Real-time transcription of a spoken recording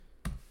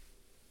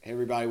Hey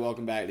everybody,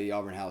 welcome back to the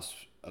Auburn House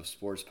of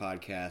Sports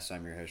podcast.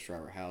 I'm your host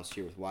Robert House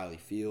here with Wiley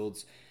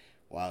Fields.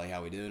 Wiley,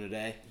 how we doing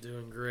today?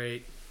 Doing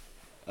great.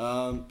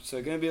 So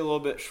going to be a little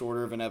bit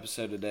shorter of an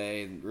episode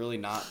today. Really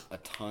not a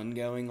ton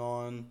going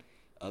on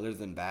other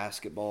than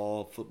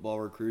basketball. Football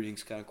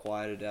recruiting's kind of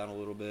quieted down a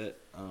little bit.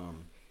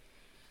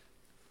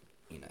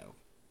 You know,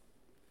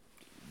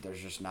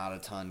 there's just not a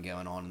ton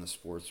going on in the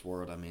sports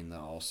world. I mean, the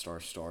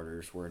All-Star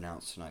starters were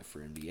announced tonight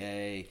for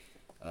NBA.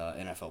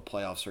 NFL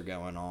playoffs are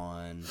going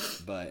on,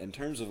 but in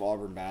terms of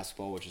Auburn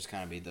basketball, which is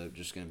kind of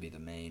just going to be the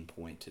main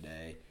point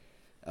today,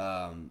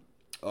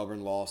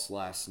 Auburn lost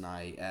last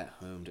night at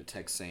home to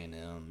Texas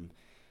A&M,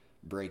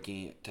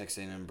 breaking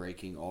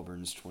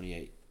Auburn's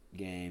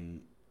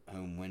 28-game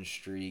home win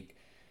streak,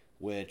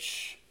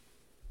 which,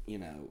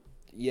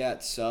 yeah,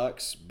 it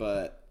sucks,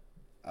 but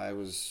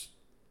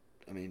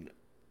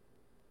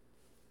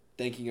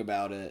thinking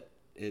about it,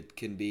 it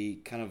can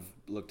be kind of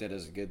looked at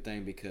as a good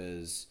thing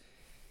because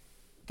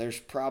there's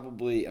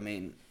probably,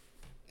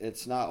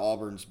 it's not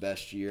Auburn's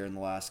best year in the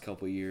last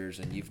couple of years,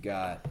 and you've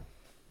got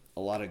a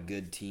lot of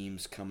good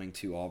teams coming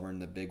to Auburn,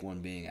 the big one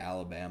being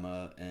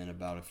Alabama in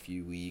about a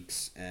few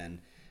weeks. And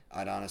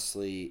I'd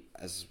honestly,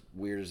 as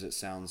weird as it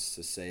sounds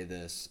to say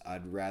this,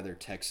 I'd rather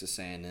Texas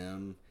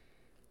A&M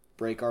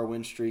break our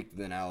win streak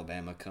than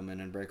Alabama come in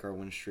and break our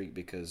win streak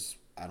because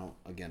I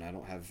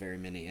don't have very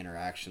many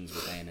interactions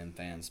with A&M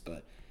fans,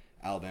 but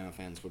Alabama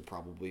fans would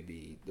probably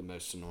be the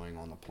most annoying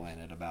on the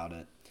planet about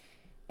it.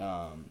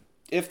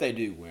 If they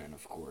do win,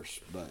 of course,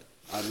 but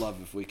I'd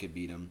love if we could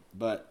beat them.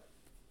 But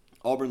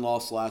Auburn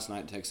lost last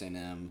night to Texas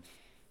A&M.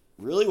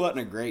 Really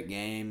wasn't a great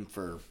game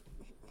for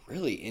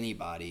really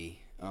anybody.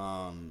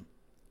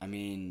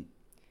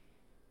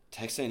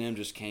 Texas A&M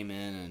just came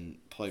in and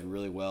played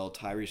really well.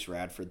 Tyrese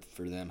Radford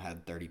for them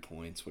had 30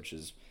 points, which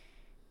is,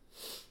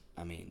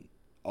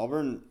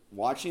 Auburn,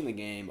 watching the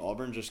game,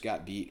 Auburn just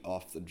got beat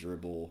off the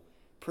dribble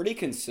pretty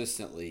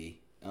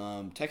consistently.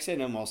 Texas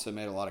A&M also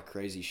made a lot of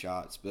crazy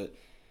shots, but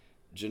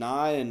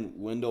Janai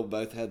and Wendell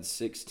both had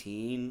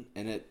 16,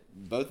 and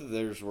both of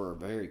theirs were a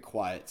very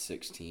quiet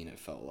 16, it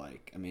felt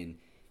like.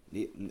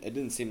 It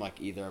didn't seem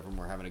like either of them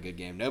were having a good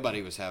game.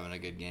 Nobody was having a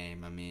good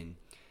game.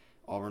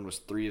 Auburn was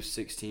 3 of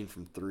 16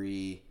 from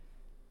 3,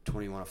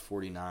 21 of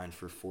 49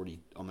 for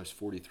almost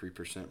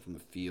 43% from the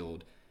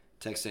field.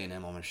 Texas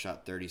A&M almost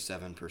shot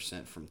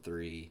 37% from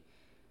 3,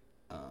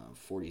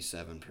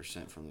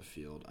 47% from the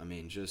field.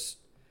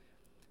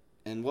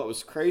 And what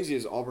was crazy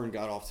is Auburn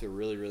got off to a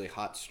really, really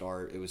hot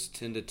start. It was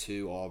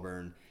 10-2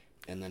 Auburn,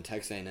 and then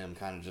Texas A&M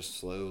kind of just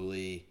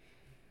slowly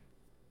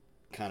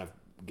kind of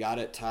got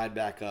it tied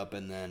back up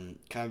and then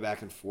kind of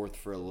back and forth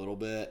for a little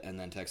bit, and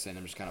then Texas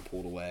A&M just kind of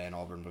pulled away, and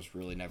Auburn was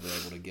really never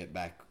able to get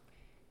back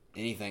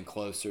anything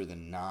closer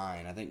than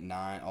 9. I think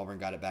 9. Auburn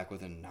got it back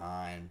within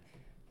 9,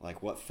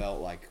 like what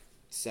felt like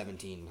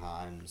 17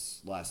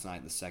 times last night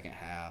in the second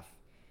half,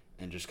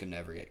 and just could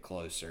never get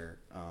closer.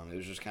 It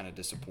was just kind of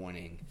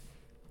disappointing.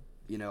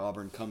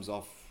 Auburn comes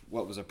off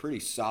what was a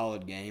pretty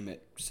solid game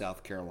at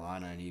South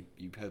Carolina, and you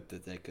hope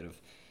that they could have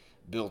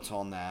built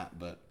on that.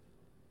 But,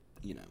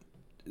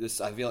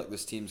 I feel like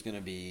this team's going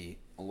to be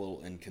a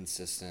little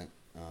inconsistent.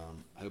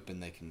 Hoping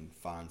they can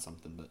find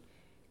something, but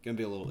going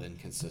to be a little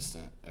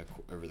inconsistent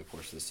over the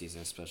course of the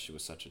season, especially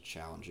with such a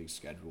challenging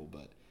schedule.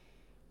 But,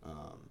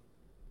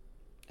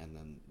 and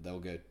then they'll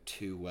go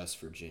to West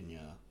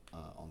Virginia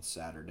on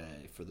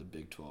Saturday for the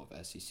Big 12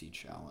 SEC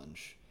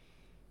Challenge.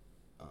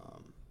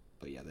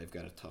 But yeah, they've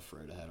got a tough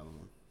road ahead of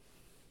them.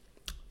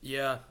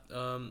 Yeah,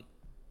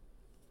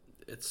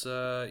 it's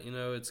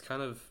it's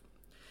kind of,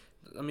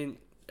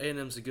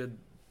 A&M's a good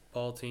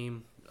ball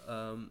team,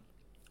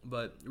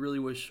 but really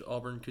wish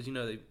Auburn, because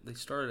they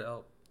started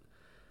out,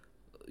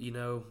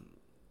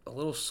 a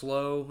little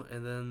slow,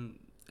 and then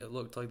it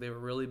looked like they were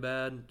really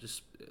bad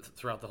just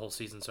throughout the whole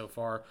season so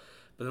far.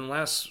 But in the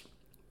last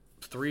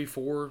 3,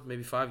 4,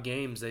 maybe 5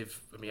 games,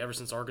 ever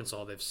since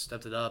Arkansas, they've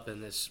stepped it up,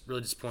 and it's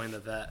really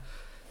disappointing that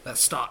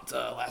stopped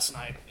last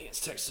night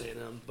against Texas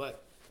A&M.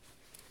 But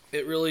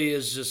it really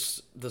is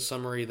just the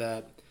summary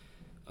that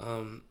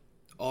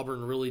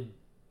Auburn really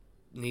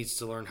needs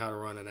to learn how to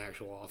run an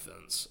actual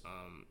offense.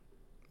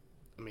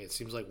 It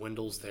seems like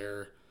Wendell's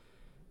their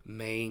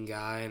main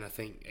guy, and I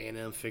think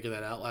A&M figured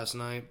that out last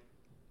night,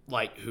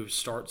 like who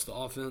starts the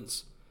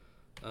offense.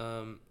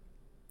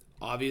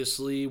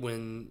 Obviously,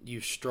 when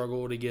you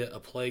struggle to get a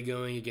play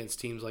going against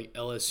teams like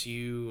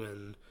LSU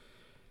and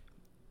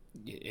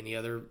any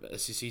other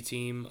SEC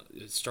team,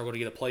 struggle to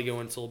get a play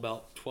going until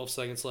about 12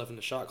 seconds left in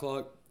the shot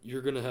clock,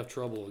 you're going to have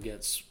trouble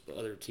against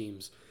other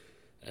teams.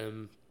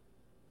 And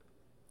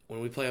when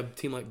we play a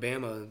team like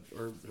Bama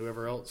or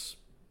whoever else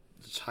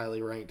is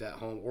highly ranked at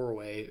home or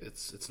away,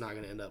 it's not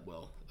going to end up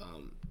well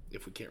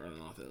if we can't run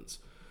an offense.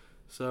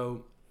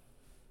 So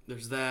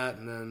there's that.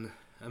 And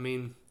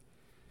then,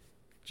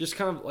 just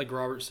kind of like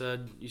Robert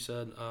said, just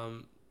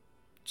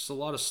a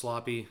lot of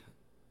sloppy,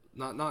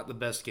 not the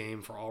best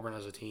game for Auburn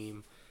as a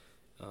team.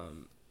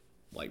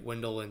 Like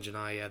Wendell and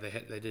Janai,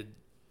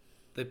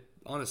 they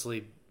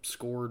honestly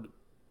scored,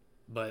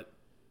 but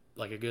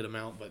like a good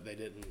amount, but they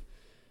didn't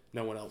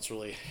no one else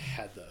really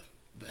had the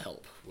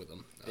help with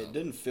them. It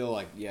didn't feel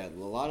like, a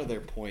lot of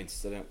their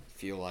points didn't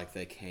feel like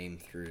they came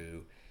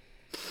through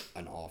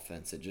an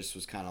offense. It just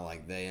was kind of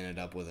like they ended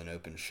up with an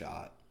open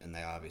shot, and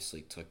they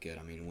obviously took it.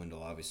 I mean,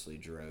 Wendell obviously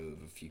drove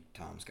a few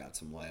times, got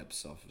some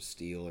layups off of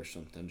steal or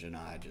something.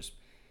 Janai just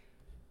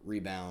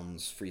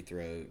rebounds,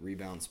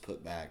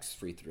 putbacks,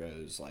 free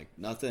throws. Like,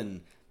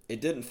 nothing. It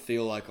didn't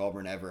feel like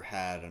Auburn ever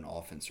had an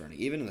offense running.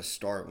 Even in the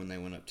start when they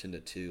went up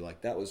 10-2,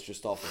 like, that was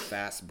just off a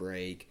fast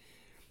break.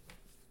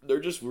 There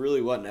just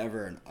really wasn't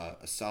ever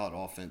a solid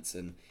offense.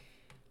 And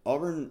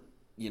Auburn,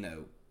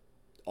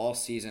 all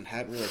season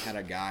hadn't really had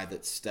a guy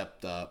that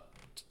stepped up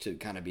to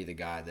kind of be the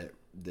guy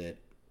that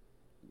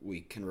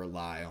we can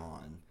rely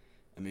on.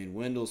 I mean,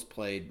 Wendell's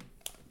played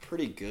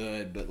pretty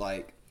good, but,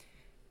 like,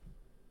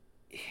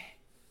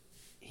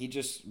 he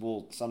just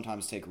will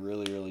sometimes take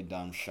really, really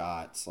dumb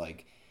shots.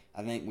 Like,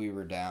 I think we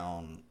were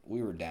down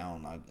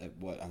at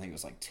what I think it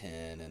was like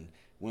 10, and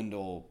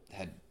Wendell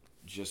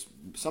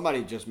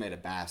somebody just made a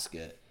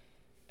basket,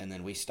 and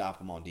then we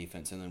stop him on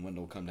defense, and then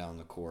Wendell come down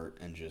the court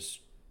and just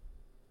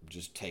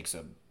takes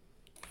a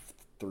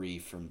three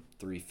from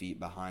 3 feet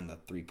behind the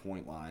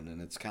 3-point line,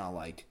 and it's kind of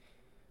like,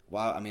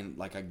 wow. I mean,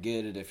 like, I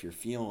get it if you're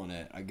feeling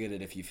it. I get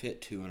it if you've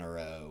hit 2 in a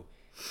row,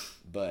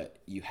 but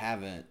you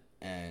haven't,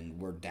 and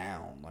we're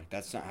down. Like,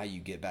 that's not how you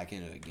get back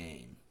into a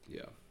game.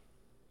 Yeah.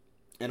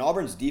 And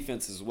Auburn's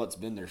defense is what's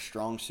been their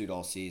strong suit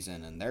all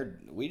season, and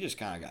we just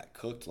kind of got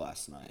cooked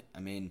last night. I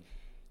mean,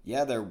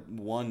 their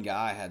one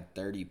guy had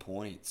 30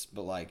 points,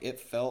 but, like, it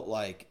felt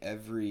like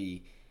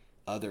every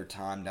other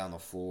time down the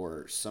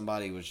floor,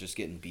 somebody was just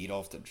getting beat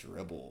off the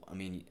dribble. I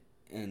mean,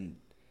 and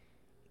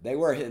they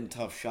were hitting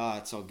tough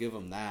shots, I'll give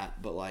them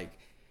that, but, like,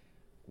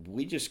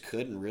 we just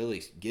couldn't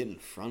really get in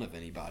front of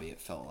anybody, it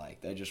felt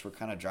like. They just were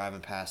kind of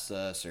driving past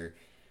us, or,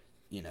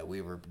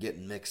 we were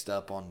getting mixed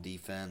up on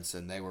defense,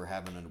 and they were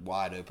having a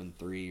wide-open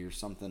 3 or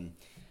something.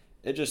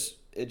 It just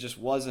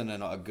wasn't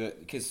a good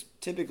 – because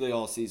typically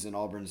all season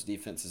Auburn's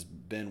defense has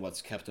been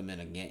what's kept them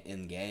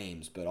in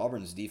games, but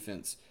Auburn's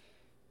defense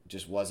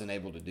just wasn't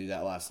able to do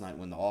that last night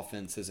when the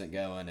offense isn't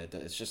going.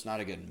 It's just not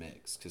a good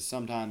mix, because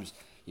sometimes,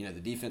 the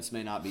defense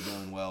may not be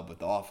doing well, but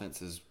the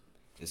offense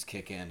is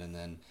kicking, and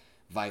then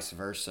vice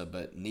versa,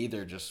 but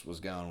neither just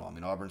was going well. I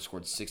mean, Auburn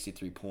scored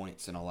 63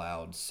 points and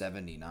allowed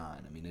 79.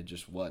 I mean, it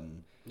just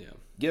wasn't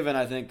given.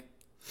 I think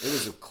it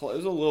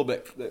was a little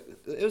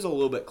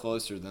bit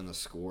closer than the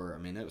score. I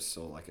mean, it was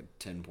still like a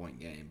 10-point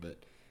game, but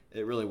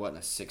it really wasn't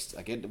a 6.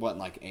 Like, it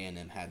wasn't like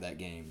A&M had that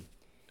game.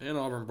 And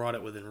Auburn brought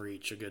it within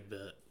reach a good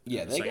bit.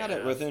 Yeah, they got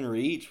it within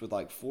reach with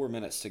like 4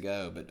 minutes to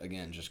go, but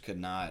again, just could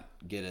not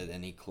get it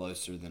any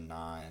closer than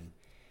 9.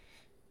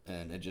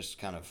 And it just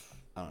kind of,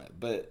 I don't know.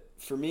 But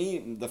for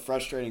me, the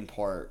frustrating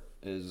part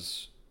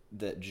is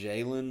that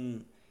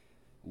Jalen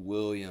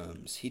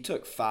Williams, he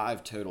took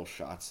 5 total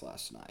shots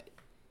last night,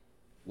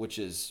 which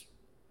is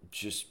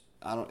just,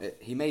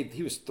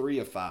 he was 3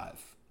 of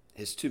 5.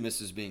 His 2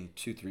 misses being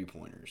 2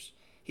 3-pointers.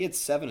 He had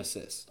 7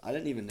 assists. I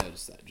didn't even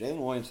notice that. Jalen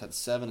Williams had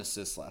 7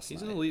 assists last night.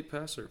 He's an elite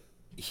passer.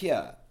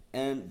 Yeah.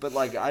 But,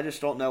 like, I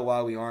just don't know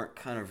why we aren't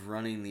kind of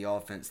running the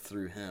offense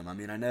through him. I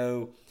mean, I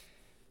know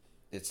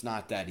it's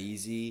not that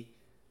easy.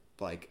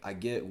 Like, I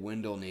get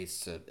Wendell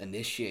needs to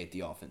initiate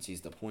the offense.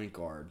 He's the point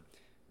guard.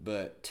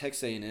 But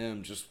Texas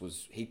A&M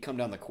he'd come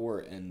down the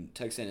court, and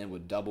Texas A&M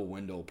would double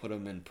Wendell, put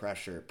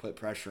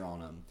pressure on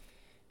him.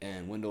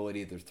 And Wendell would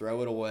either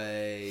throw it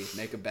away,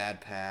 make a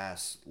bad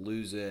pass,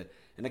 lose it.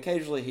 And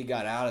occasionally he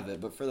got out of it,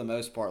 but for the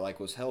most part, like,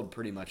 was held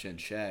pretty much in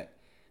check.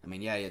 I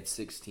mean, he had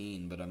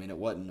 16, but, I mean, it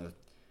wasn't an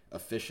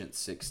efficient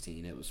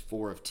 16. It was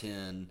 4 of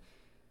 10,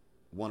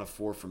 1 of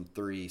 4 from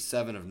 3,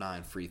 7 of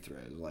 9 free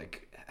throws.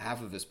 Like,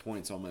 half of his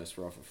points almost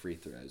were off of free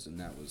throws,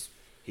 and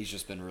he's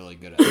just been really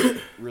good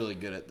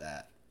at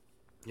that.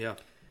 Yeah.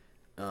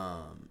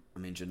 I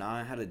mean,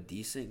 Janai had a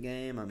decent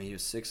game. I mean, he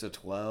was 6 of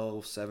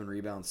 12, 7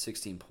 rebounds,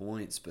 16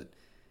 points, but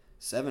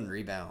 7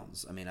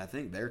 rebounds. I mean, I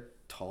think their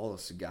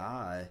tallest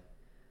guy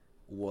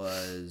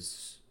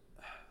was,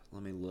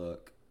 let me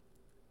look.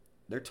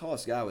 Their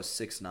tallest guy was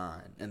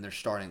 6'9", in their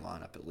starting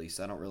lineup at least.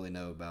 I don't really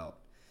know about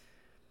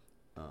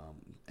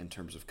in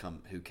terms of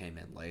who came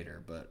in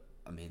later, but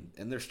I mean,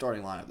 in their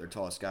starting lineup, their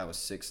tallest guy was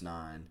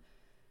 6'9".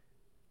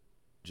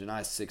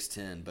 Janai's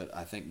 6'10", but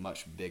I think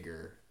much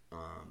bigger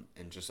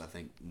and just, I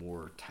think,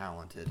 more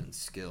talented and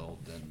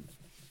skilled than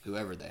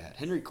whoever they had.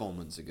 Henry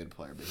Coleman's a good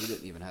player, but he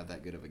didn't even have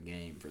that good of a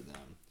game for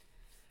them.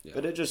 Yeah.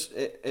 But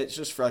it's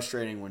just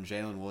frustrating when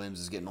Jalen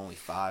Williams is getting only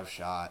 5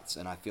 shots,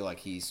 and I feel like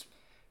he's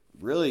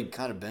really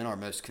kind of been our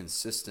most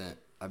consistent.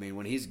 I mean,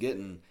 when he's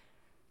getting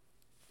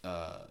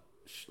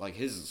like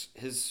he's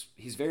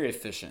very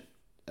efficient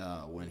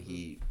when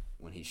he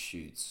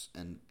shoots,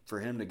 and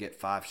for him to get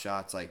 5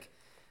 shots, like,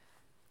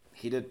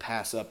 he did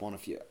pass up on a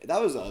few.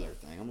 That was the other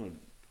thing.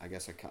 I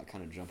guess I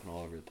kind of jumping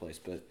all over the place,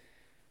 but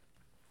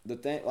the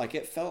thing, like,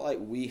 it felt like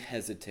we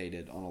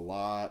hesitated on a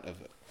lot of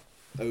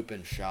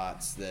open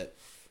shots that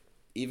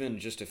even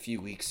just a few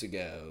weeks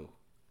ago,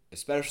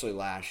 especially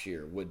last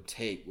year, would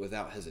take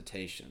without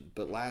hesitation.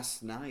 But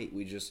last night,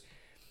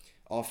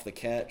 off the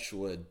catch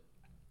would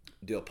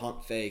do a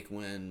pump fake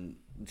when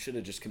should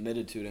have just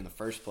committed to it in the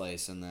first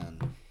place, and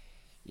then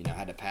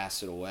had to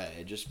pass it away.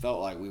 It just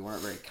felt like we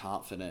weren't very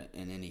confident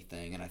in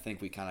anything, and I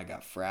think we kind of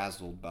got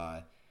frazzled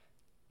by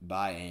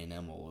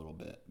A&M a little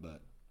bit.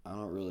 But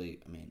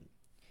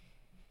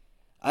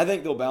I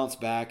think they'll bounce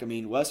back.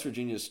 West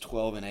Virginia's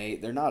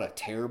 12-8. They're not a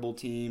terrible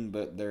team,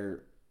 but they're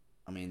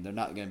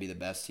not going to be the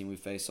best team we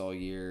face all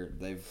year.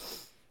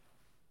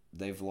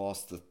 They've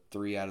lost the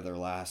 3 out of their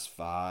last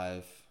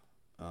 5.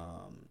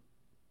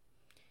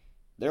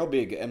 There'll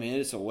be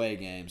it's a away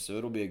game, so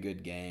it'll be a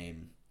good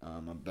game.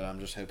 But I'm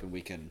just hoping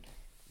we can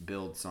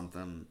build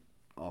something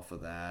off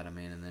of that. And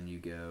then you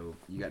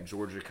got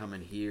Georgia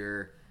coming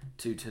here,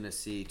 to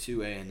Tennessee,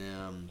 to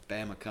A&M,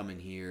 Bama coming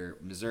here,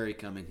 Missouri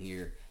coming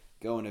here,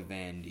 going to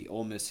Vandy,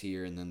 Ole Miss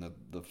here, and then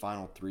the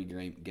final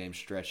 3-game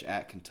stretch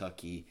at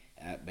Kentucky,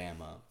 at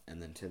Bama,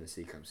 and then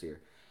Tennessee comes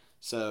here.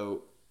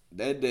 So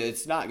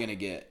it's not going to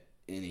get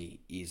any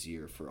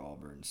easier for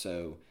Auburn.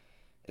 So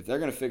if they're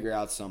going to figure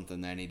out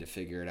something, they need to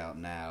figure it out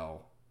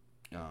now,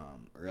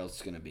 or else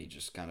it's going to be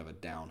just kind of a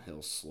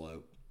downhill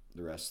slope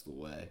the rest of the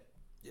way.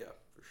 Yeah,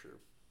 for sure.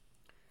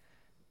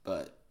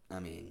 But,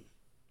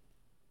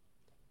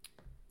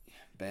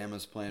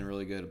 Bama's playing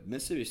really good.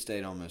 Mississippi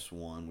State almost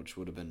won, which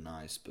would have been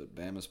nice, but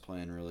Bama's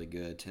playing really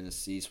good.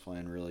 Tennessee's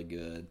playing really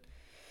good.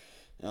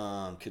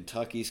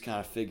 Kentucky's kind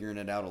of figuring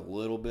it out a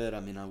little bit. I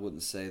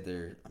wouldn't say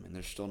they're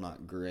still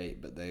not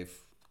great, but they've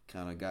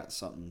kind of got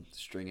something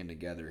stringing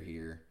together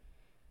here.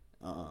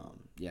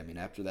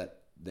 After that,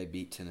 they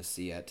beat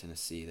Tennessee at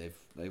Tennessee.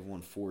 They've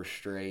won 4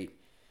 straight,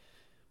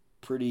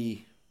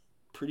 pretty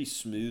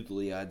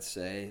smoothly, I'd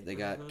say. They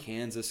got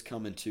Kansas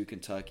coming to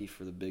Kentucky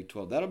for the Big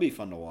 12. That'll be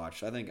fun to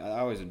watch. I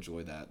always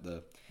enjoy that,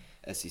 the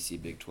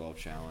SEC Big 12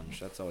 Challenge.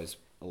 That's always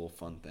a little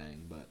fun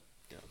thing, but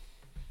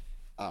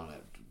I don't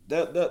know.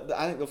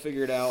 I think they'll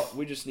figure it out.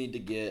 We just need to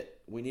get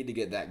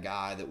that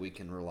guy that we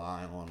can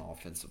rely on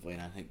offensively,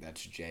 and I think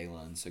that's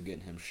Jalen. So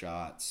getting him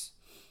shots.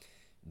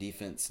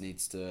 Defense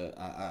needs to.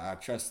 I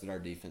trust that our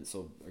defense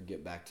will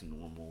get back to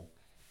normal,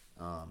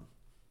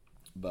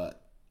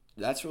 but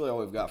that's really all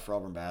we've got for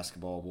Auburn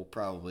basketball. We'll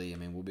probably,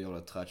 we'll be able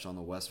to touch on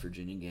the West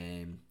Virginia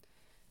game,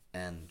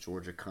 and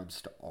Georgia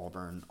comes to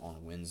Auburn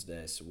on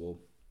Wednesday, so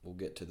we'll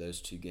get to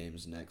those 2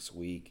 games next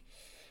week.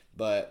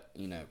 But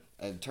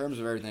in terms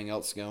of everything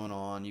else going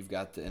on, you've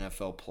got the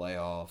NFL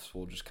playoffs.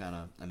 We'll just kind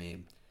of,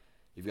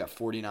 you've got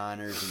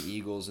 49ers and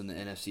Eagles in the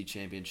NFC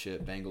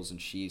Championship, Bengals and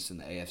Chiefs in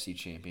the AFC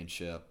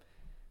Championship.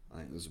 I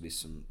think those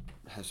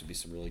has to be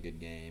some really good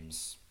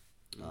games.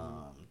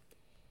 Not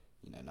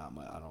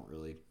much.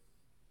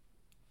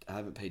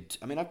 I've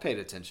paid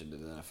attention to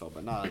the NFL,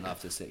 but not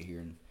enough to sit here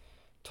and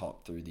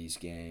talk through these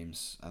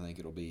games. I think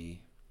it'll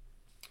be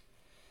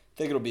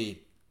good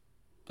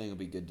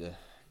to.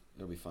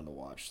 It'll be fun to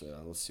watch. So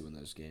let's see when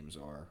those games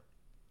are.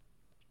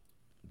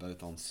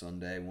 Both on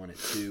Sunday, one at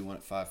 2, one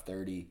at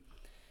 5:30.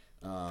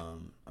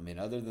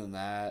 Other than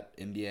that,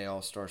 NBA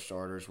All-Star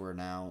starters were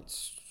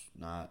announced.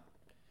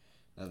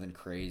 Nothing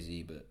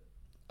crazy, but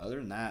other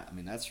than that,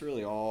 that's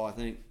really all. I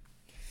think.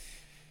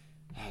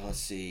 Let's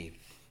see.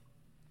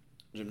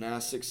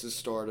 Gymnastics has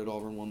started.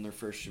 Auburn won their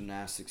first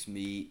gymnastics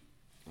meet.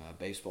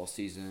 Baseball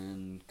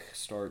season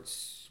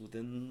starts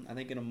within, I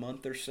think, in a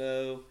month or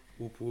so.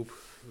 Whoop whoop.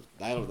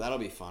 That'll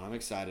be fun. I'm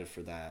excited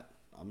for that.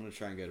 I'm gonna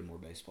try and go to more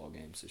baseball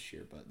games this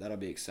year, but that'll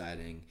be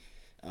exciting.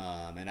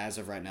 And as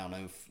of right now,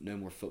 no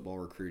more football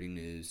recruiting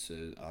news.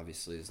 So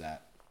obviously, as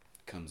that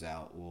comes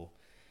out, we'll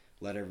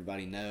let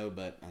everybody know.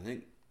 But I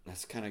think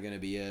that's kind of going to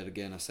be it.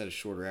 Again, I said a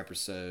shorter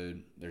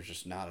episode. There's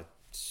just not a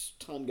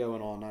ton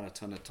going on, not a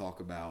ton to talk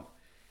about.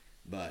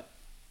 But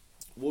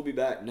we'll be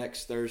back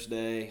next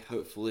Thursday.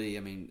 Hopefully,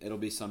 it'll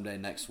be someday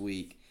next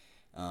week.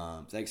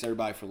 Thanks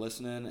everybody for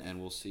listening,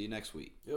 and we'll see you next week. Yep.